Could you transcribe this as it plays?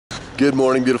Good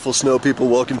morning, beautiful snow people.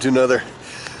 Welcome to another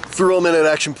thrill-minute,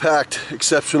 action-packed,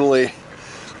 exceptionally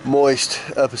moist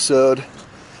episode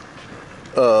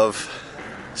of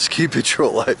Ski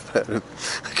Patrol Life.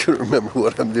 I couldn't remember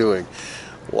what I'm doing.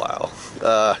 Wow.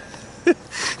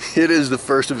 It is the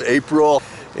 1st of April,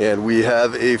 and we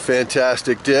have a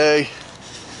fantastic day.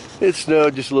 It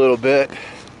snowed just a little bit.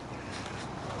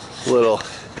 A little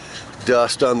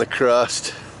dust on the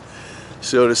crust,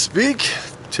 so to speak.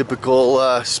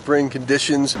 Typical spring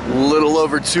conditions. Little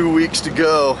over 2 weeks to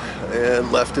go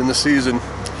and left in the season.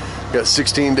 Got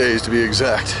 16 days to be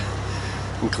exact,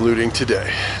 including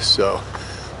today. So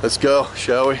let's go,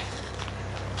 shall we?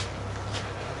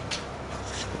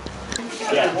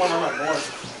 Yeah.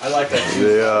 I like that.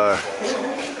 They are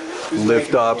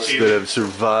lift ops that have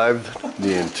survived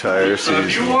the entire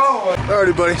season.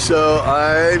 Alrighty, buddy, so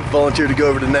I volunteered to go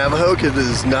over to Navajo because it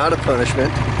is not a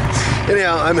punishment.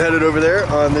 Anyhow, I'm headed over there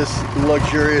on this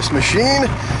luxurious machine.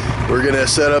 We're gonna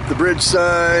set up the bridge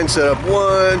sign, set up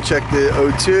 1, check the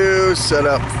O2, set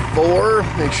up 4,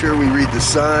 make sure we read the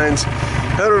signs,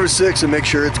 head over 6 and make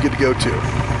sure it's good to go too.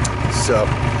 So,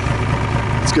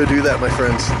 let's go do that, my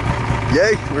friends.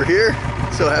 Yay, we're here.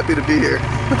 So happy to be here.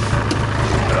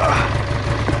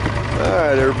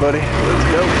 Alright, everybody,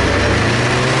 let's go.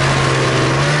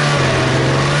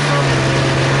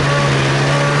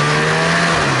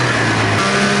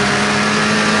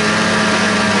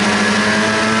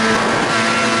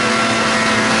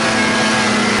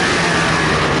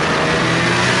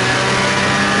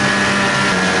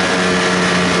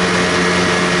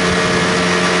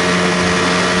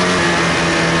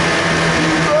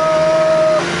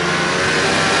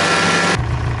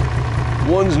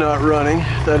 One's not running.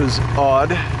 That is odd.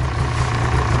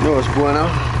 No es bueno.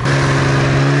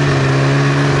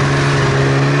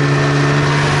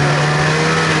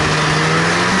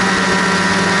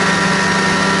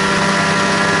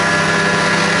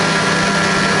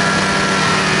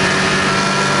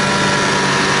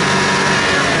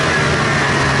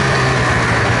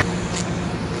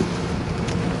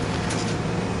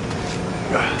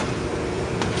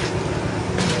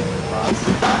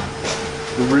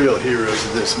 The real heroes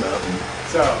of this mountain.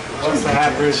 So, what's the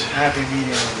happy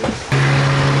medium of this?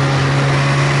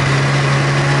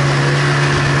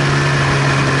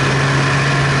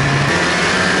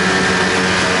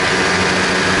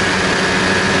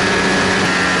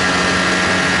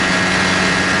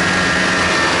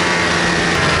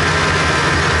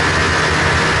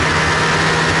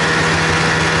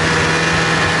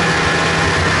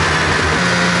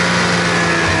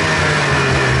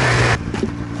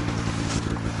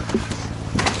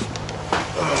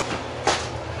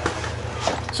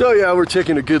 So yeah, we're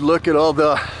taking a good look at all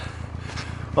the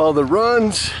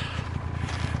runs,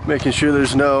 making sure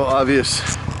there's no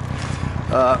obvious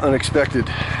unexpected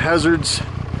hazards,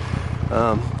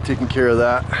 taking care of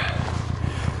that.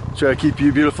 Try to keep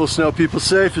you beautiful snow people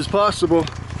safe as possible.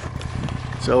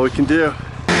 That's all we can do.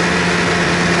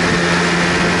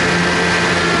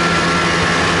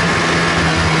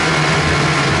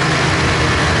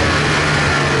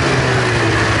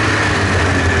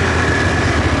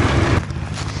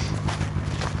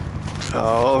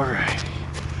 All right.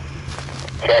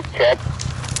 Check.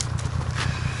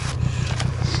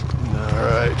 All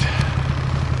right.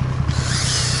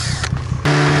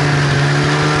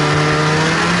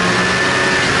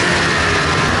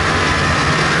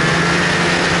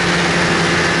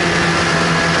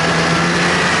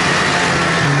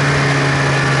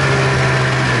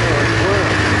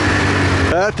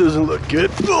 That doesn't look good.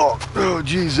 Oh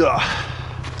geez.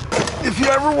 If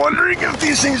you're ever wondering if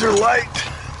these things are light,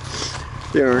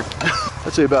 they're,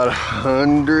 I'd say about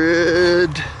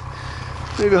 100,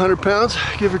 maybe 100 pounds,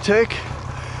 give or take.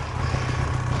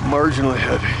 Marginally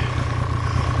heavy.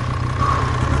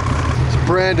 It's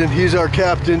Brandon, he's our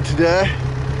captain today.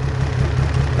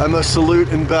 I must salute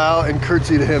and bow and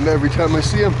curtsy to him every time I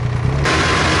see him.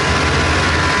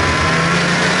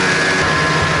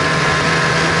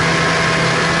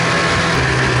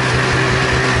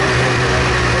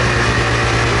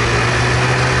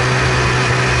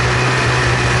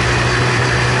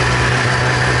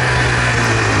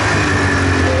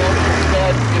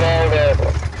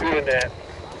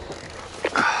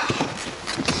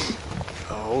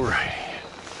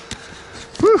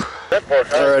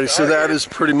 Alrighty, so that is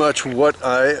pretty much what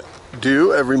I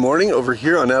do every morning over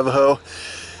here on Navajo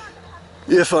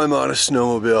if I'm on a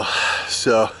snowmobile.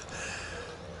 So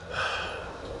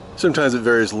sometimes it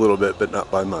varies a little bit, but not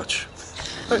by much.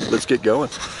 All right, let's get going.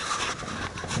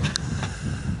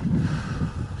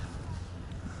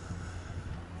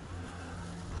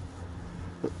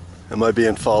 Am I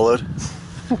being followed?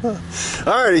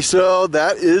 Alrighty, so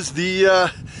that is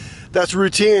that's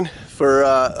routine for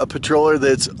a patroller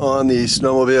that's on the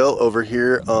snowmobile over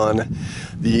here on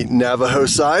the Navajo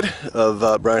side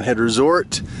of Brian Head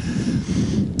Resort.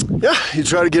 Yeah, you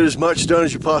try to get as much done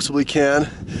as you possibly can.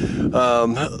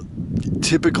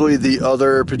 Typically the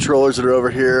other patrollers that are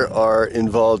over here are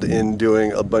involved in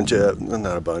doing a bunch of,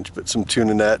 not a bunch, but some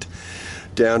tuna net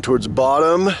down towards the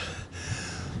bottom.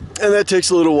 And that takes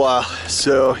a little while.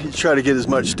 So you try to get as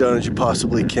much done as you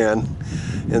possibly can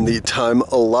in the time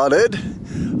allotted.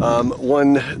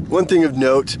 One thing of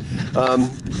note,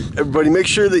 everybody make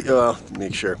sure that,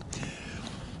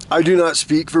 I do not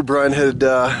speak for Brian Head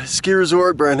Ski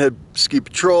Resort, Brian Head Ski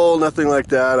Patrol, nothing like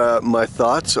that. My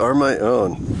thoughts are my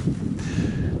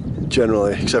own,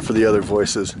 generally, except for the other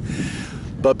voices.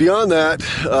 But beyond that,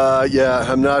 yeah,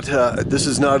 I'm not, this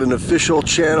is not an official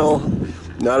channel,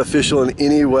 not official in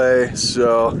any way,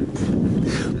 so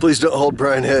please don't hold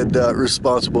Brian Head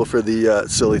responsible for the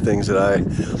silly things that I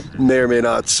may or may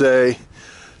not say.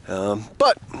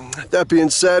 But that being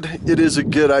said, it is a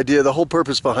good idea. The whole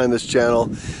purpose behind this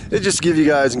channel is just to give you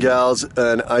guys and gals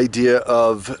an idea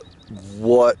of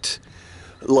what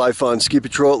life on ski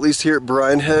patrol, at least here at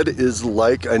Brian Head, is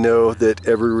like. I know that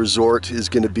every resort is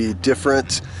going to be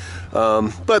different,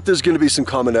 but there's going to be some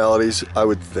commonalities, I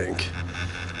would think.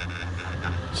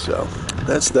 So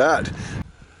that's that.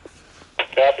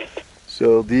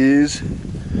 So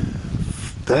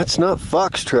that's not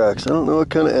fox tracks. I don't know what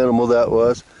kind of animal that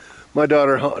was. My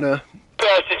daughter Hannah,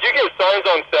 Did you get signs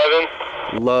on 7?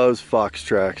 loves fox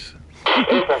tracks.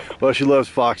 Well, she loves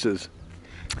foxes.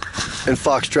 And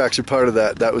fox tracks are part of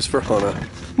that. That was for Hannah.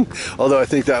 Although I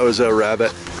think that was a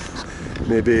rabbit.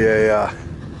 Maybe a,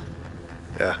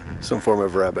 yeah, some form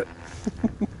of rabbit.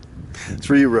 It's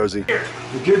for you, Rosie. A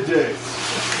good day.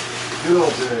 Good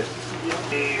old day.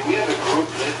 We have a group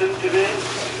listen to this.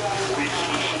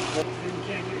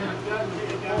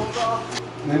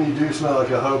 And then you do smell like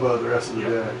a hobo the rest of the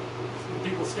day.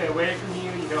 People stay away from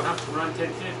you. You don't have to run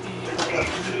 1050.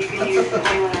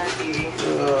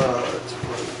 Oh, that's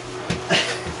funny.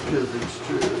 Because it's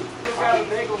true. You got a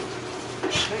bagel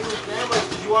sandwich.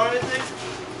 Did you want anything?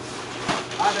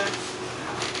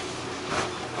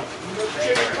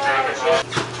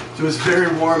 So it's very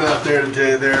warm out there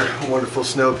today. They're wonderful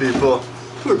snow people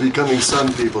who are becoming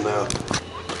sun people now.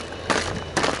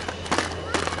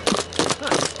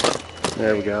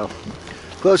 There we go.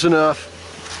 Close enough.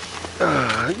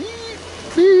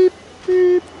 Beep,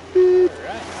 beep, beep.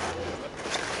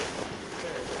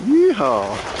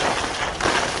 Yeehaw.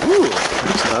 Ooh,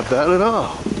 that's not bad at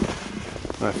all,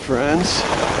 my friends.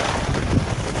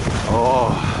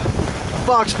 Oh,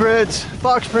 fox prints,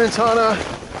 Hannah.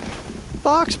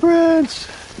 Fox prints.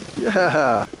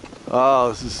 Yeah. Oh,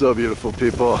 this is so beautiful,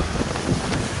 people.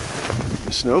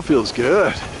 The snow feels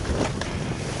good.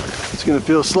 It's gonna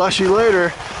feel slushy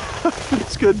later.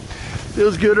 It's good.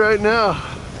 Feels good right now.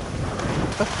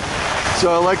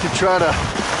 So I like to try to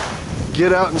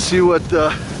get out and see what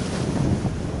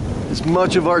as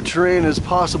much of our terrain as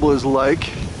possible is like.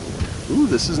 Ooh,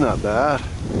 this is not bad.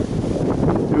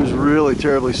 It was really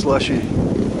terribly slushy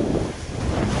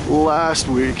last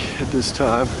week at this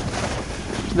time.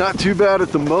 It's not too bad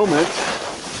at the moment.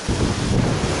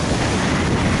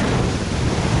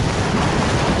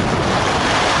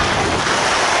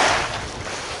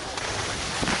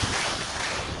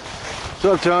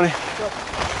 What's up, Tony? What's up?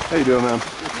 How you doing, man?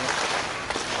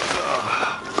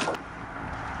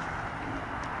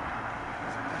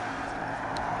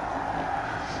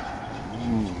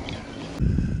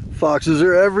 Foxes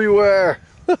are everywhere.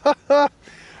 There are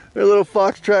little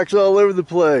fox tracks all over the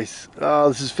place. Oh,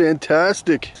 this is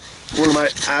fantastic. One of my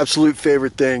absolute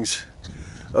favorite things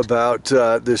about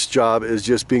this job is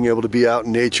just being able to be out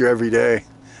in nature every day.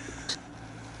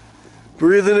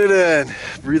 Breathing it in.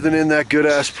 Breathing in that good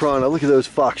ass prana. Look at those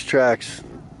fox tracks.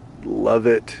 Love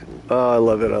it. Oh, I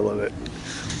love it. I love it.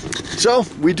 So,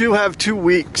 we do have 2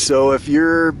 weeks. So, if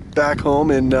you're back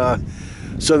home in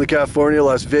Southern California,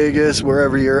 Las Vegas,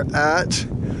 wherever you're at,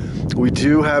 we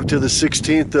do have to the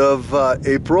 16th of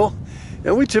April,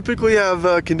 and we typically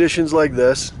have conditions like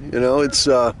this. You know, it's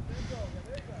I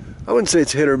wouldn't say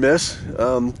it's hit or miss.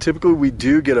 Typically we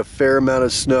do get a fair amount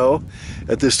of snow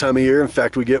at this time of year. In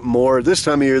fact, we get more this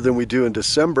time of year than we do in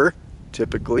December,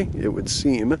 typically, it would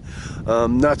seem.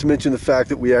 Not to mention the fact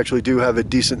that we actually do have a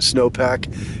decent snowpack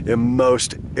in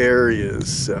most areas,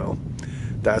 so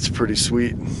that's pretty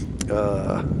sweet.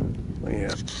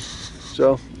 Yeah.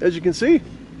 So, as you can see,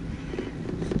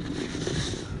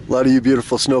 a lot of you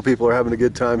beautiful snow people are having a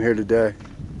good time here today.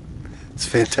 It's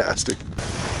fantastic.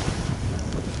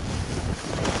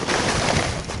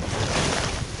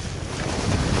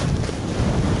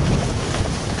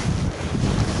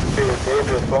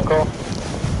 phone call?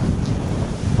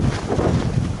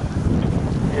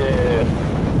 Yeah.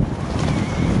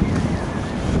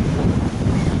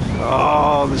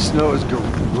 Oh, the snow is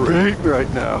great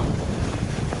right now.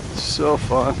 It's so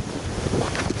fun.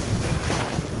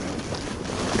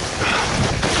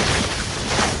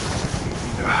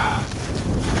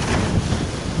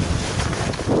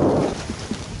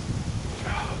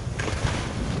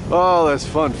 Oh, that's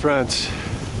fun, friends.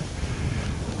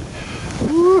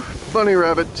 Woo, bunny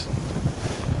rabbit.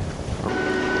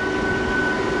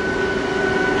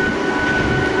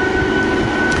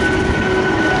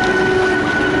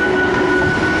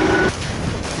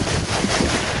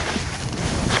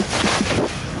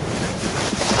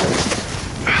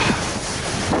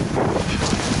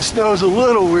 Snow's a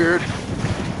little weird,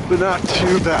 but not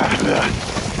too bad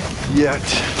yet.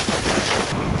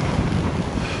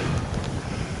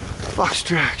 Fox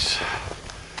tracks.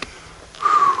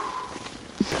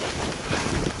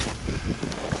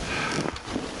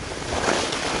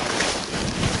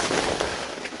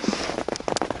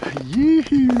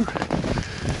 Yee-hoo.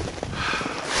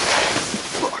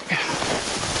 Fuck.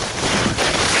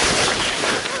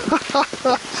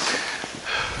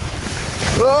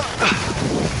 Oh.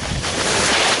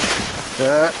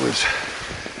 That was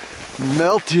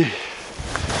melty.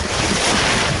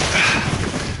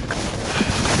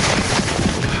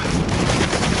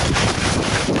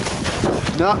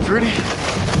 Not pretty,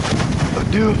 but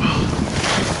doable.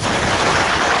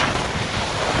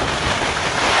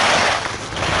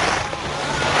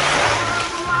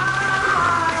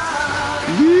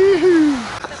 Yee-hoo.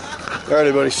 All right,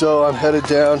 everybody, so I'm headed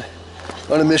down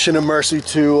on a mission of mercy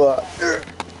to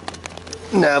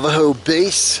Navajo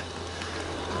base.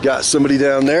 Got somebody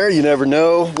down there. You never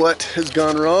know what has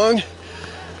gone wrong.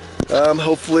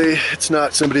 Hopefully it's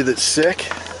not somebody that's sick,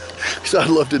 because I'd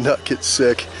love to not get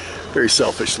sick, very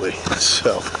selfishly.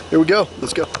 So here we go.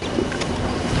 Let's go.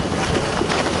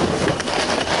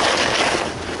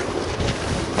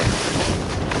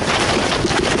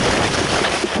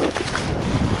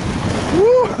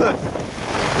 Woo!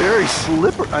 Very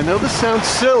slippery. I know this sounds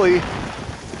silly,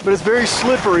 but it's very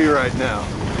slippery right now.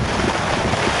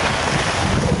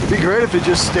 It'd be great if it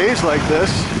just stays like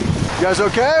this. You guys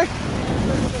okay?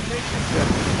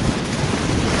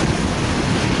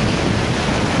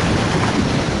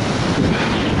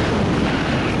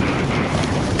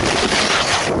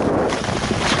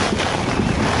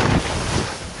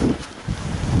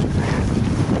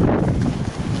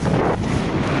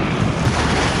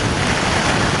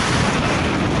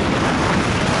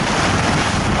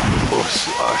 Oh,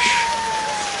 slush.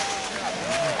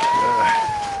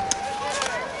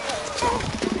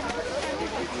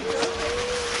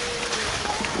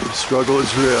 The struggle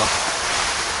is real.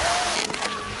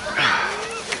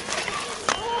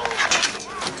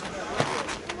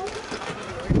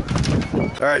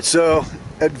 All right, so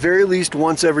at very least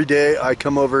once every day I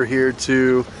come over here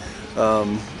to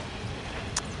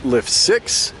lift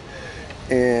 6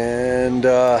 and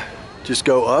just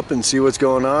go up and see what's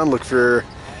going on, look for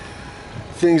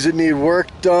things that need work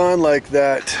done, like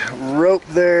that rope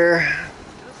there.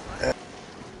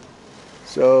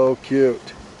 So cute.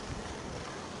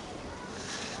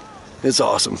 It's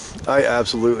awesome. I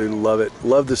absolutely love it.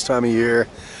 Love this time of year.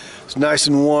 It's nice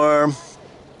and warm.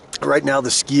 Right now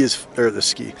the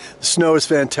snow is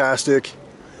fantastic,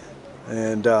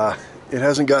 and it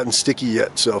hasn't gotten sticky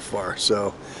yet so far.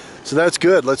 So that's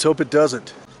good. Let's hope it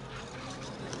doesn't.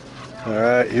 All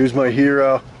right, here's my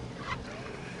hero.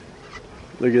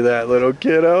 Look at that little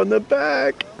kiddo in the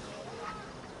back.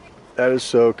 That is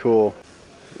so cool.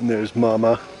 And there's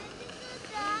Mama.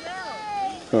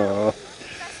 Aww.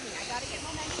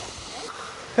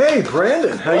 Hey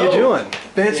Brandon, how you doing?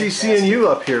 Fancy seeing you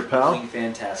up here, pal.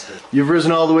 Fantastic. You've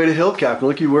risen all the way to Hill Captain.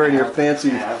 Look, you're wearing your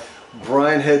fancy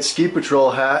Brian Head Ski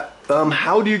Patrol hat.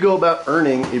 How do you go about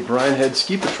earning a Brian Head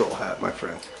Ski Patrol hat, my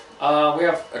friend? We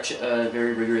have a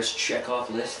very rigorous check-off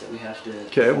list that we have to.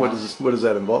 Okay, what does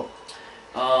that involve?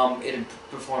 It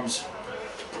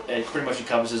pretty much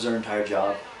encompasses our entire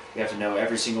job. We have to know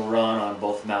every single run on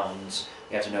both mountains.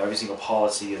 We have to know every single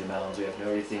policy of the mountains. We have to know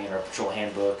everything in our patrol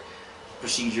handbook,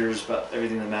 procedures about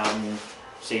everything in the mountain,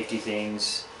 safety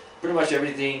things. Pretty much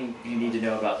everything you need to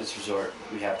know about this resort,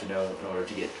 we have to know in order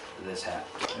to get this hat.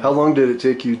 How long did it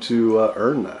take you to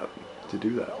earn that, to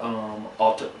do that?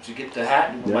 To get the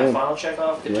hat and my final check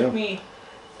off, it took me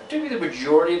the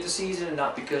majority of the season, and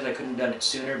not because I couldn't have done it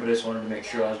sooner, but I just wanted to make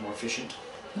sure I was more efficient.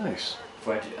 Nice.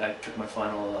 Before I took my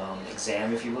final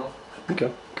exam, if you will.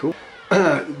 Okay, cool.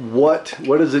 What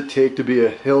does it take to be a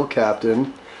hill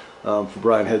captain for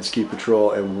Brian Head Ski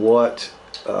Patrol, and what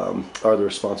are the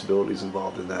responsibilities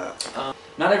involved in that?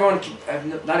 Not everyone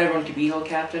can be hill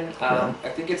captain. I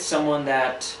think it's someone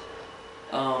that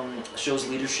shows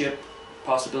leadership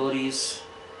possibilities.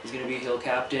 Is going to be a hill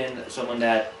captain. Someone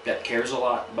that cares a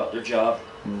lot about their job.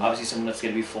 Obviously, someone that's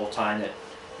going to be full time that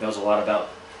knows a lot about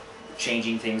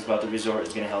changing things about the resort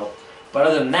is going to help. But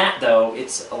other than that, though,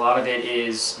 a lot of it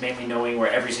is mainly knowing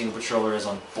where every single patroller is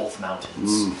on both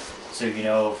mountains. So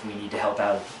if we need to help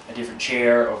out a different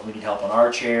chair, or if we need help on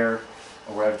our chair,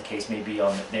 or wherever the case may be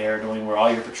on there, knowing where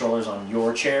all your patrollers on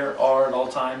your chair are at all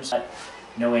times,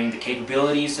 knowing the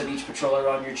capabilities of each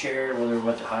patroller on your chair,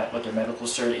 what their medical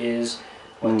cert is,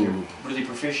 what they're really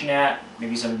proficient at,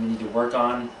 maybe something we need to work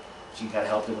on, so you gotta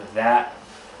help them with that,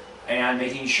 and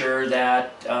making sure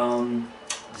that the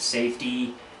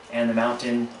safety and the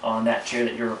mountain on that chair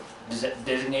that you're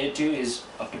designated to is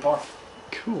up to par.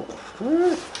 Cool. All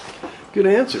right. Good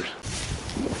answers.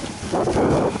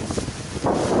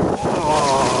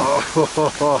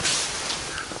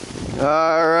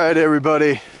 All right,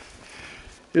 everybody.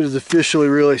 It is officially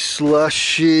really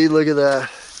slushy. Look at that. I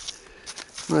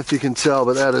don't know if you can tell,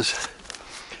 but that is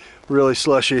really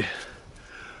slushy.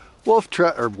 Fox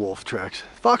tracks.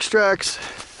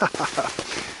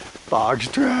 Fox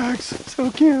tracks. So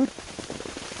cute.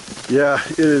 Yeah,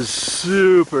 it is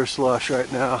super slush right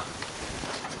now.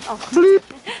 Oh. Bleep.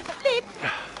 Bleep.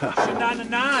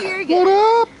 What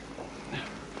up?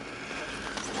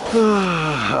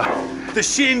 The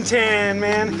shin tan,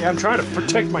 man. Yeah, I'm trying to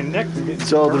protect my neck from getting.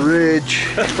 It's all the rage.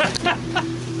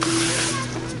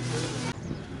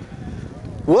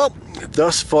 Well,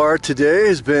 thus far today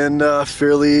has been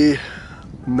fairly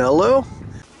mellow.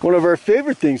 One of our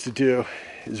favorite things to do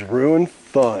is ruin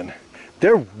fun.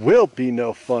 There will be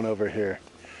no fun over here.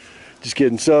 Just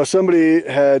kidding. So somebody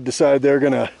had decided they're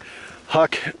gonna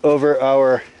huck over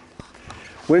our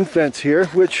wind fence here,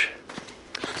 which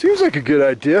seems like a good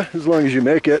idea as long as you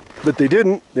make it, but they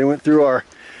didn't. They went through our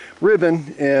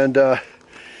ribbon, and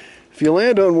if you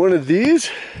land on one of these,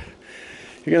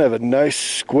 you're gonna have a nice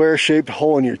square-shaped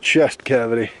hole in your chest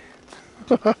cavity.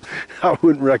 I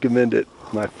wouldn't recommend it,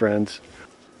 my friends.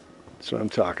 That's what I'm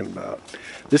talking about.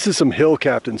 This is some hill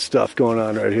captain stuff going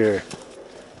on right here.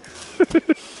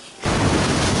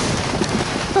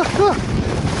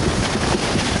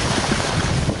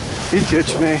 He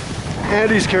ditched me,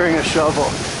 and he's carrying a shovel.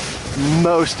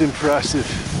 Most impressive.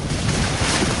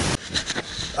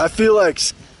 I feel like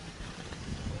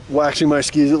waxing my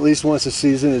skis at least once a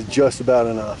season is just about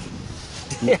enough.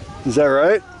 Yeah. Is that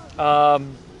right?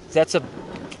 That's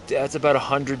about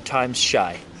 100 times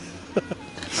shy.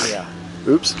 Yeah.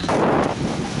 Oops.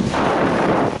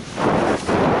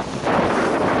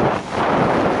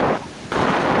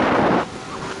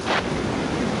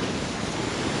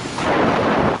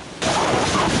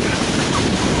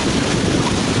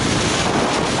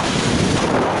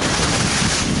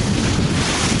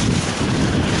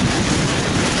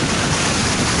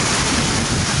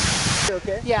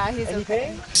 Yeah, he's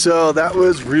okay. So that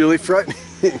was really frightening.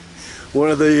 One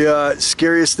of the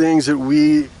scariest things that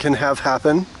we can have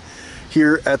happen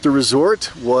here at the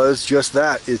resort was just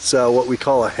that. It's what we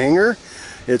call a hanger.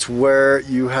 It's where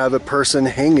you have a person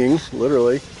hanging,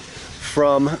 literally,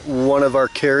 from one of our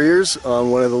carriers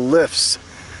on one of the lifts.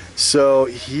 So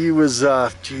he was,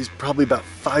 geez, probably about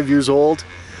 5 years old.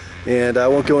 And I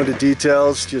won't go into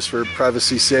details just for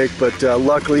privacy's sake, but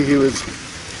luckily he was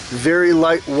very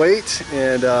lightweight,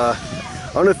 and I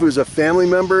don't know if it was a family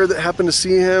member that happened to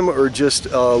see him or just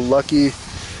a lucky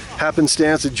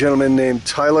happenstance. A gentleman named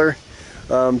Tyler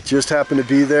just happened to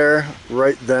be there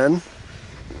right then.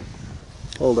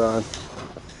 Hold on.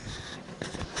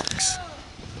 It's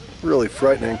really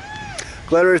frightening.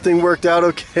 Glad everything worked out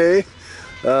okay.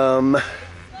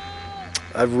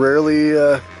 I've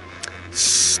rarely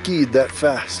skied that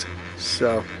fast.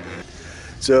 So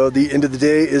the end of the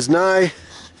day is nigh.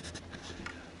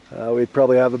 We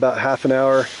probably have about half an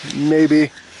hour, maybe,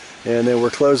 and then we're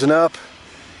closing up.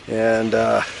 And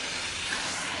that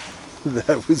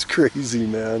was crazy,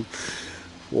 man.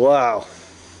 Wow.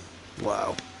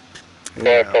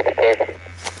 Yeah.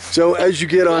 So as you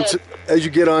get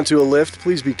onto a lift,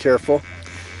 please be careful.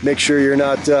 Make sure you're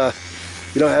not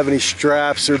you don't have any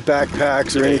straps or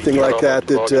backpacks or anything like that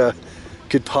that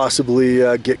could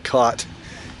possibly get caught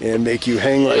and make you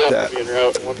hang like that.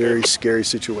 Very scary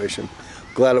situation.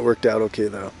 Glad it worked out okay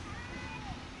though.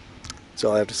 That's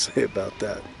all I have to say about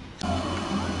that.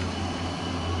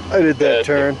 I did that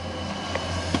turn.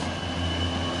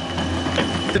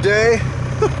 Today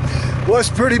was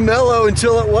pretty mellow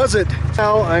until it wasn't.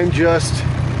 Now I'm just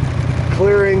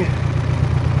clearing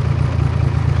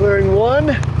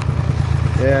one,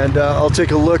 and I'll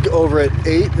take a look over at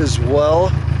 8 as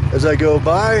well as I go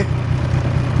by.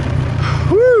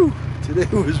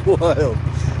 Today was wild.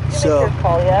 Didn't So make your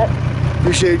call yet.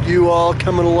 appreciate you all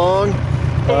coming along.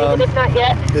 Even if not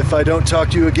yet. If I don't talk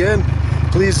to you again,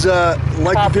 please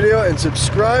like the video and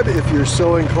subscribe if you're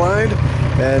so inclined.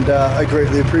 And I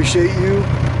greatly appreciate you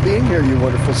being here, you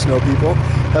wonderful snow people.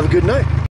 Have a good night.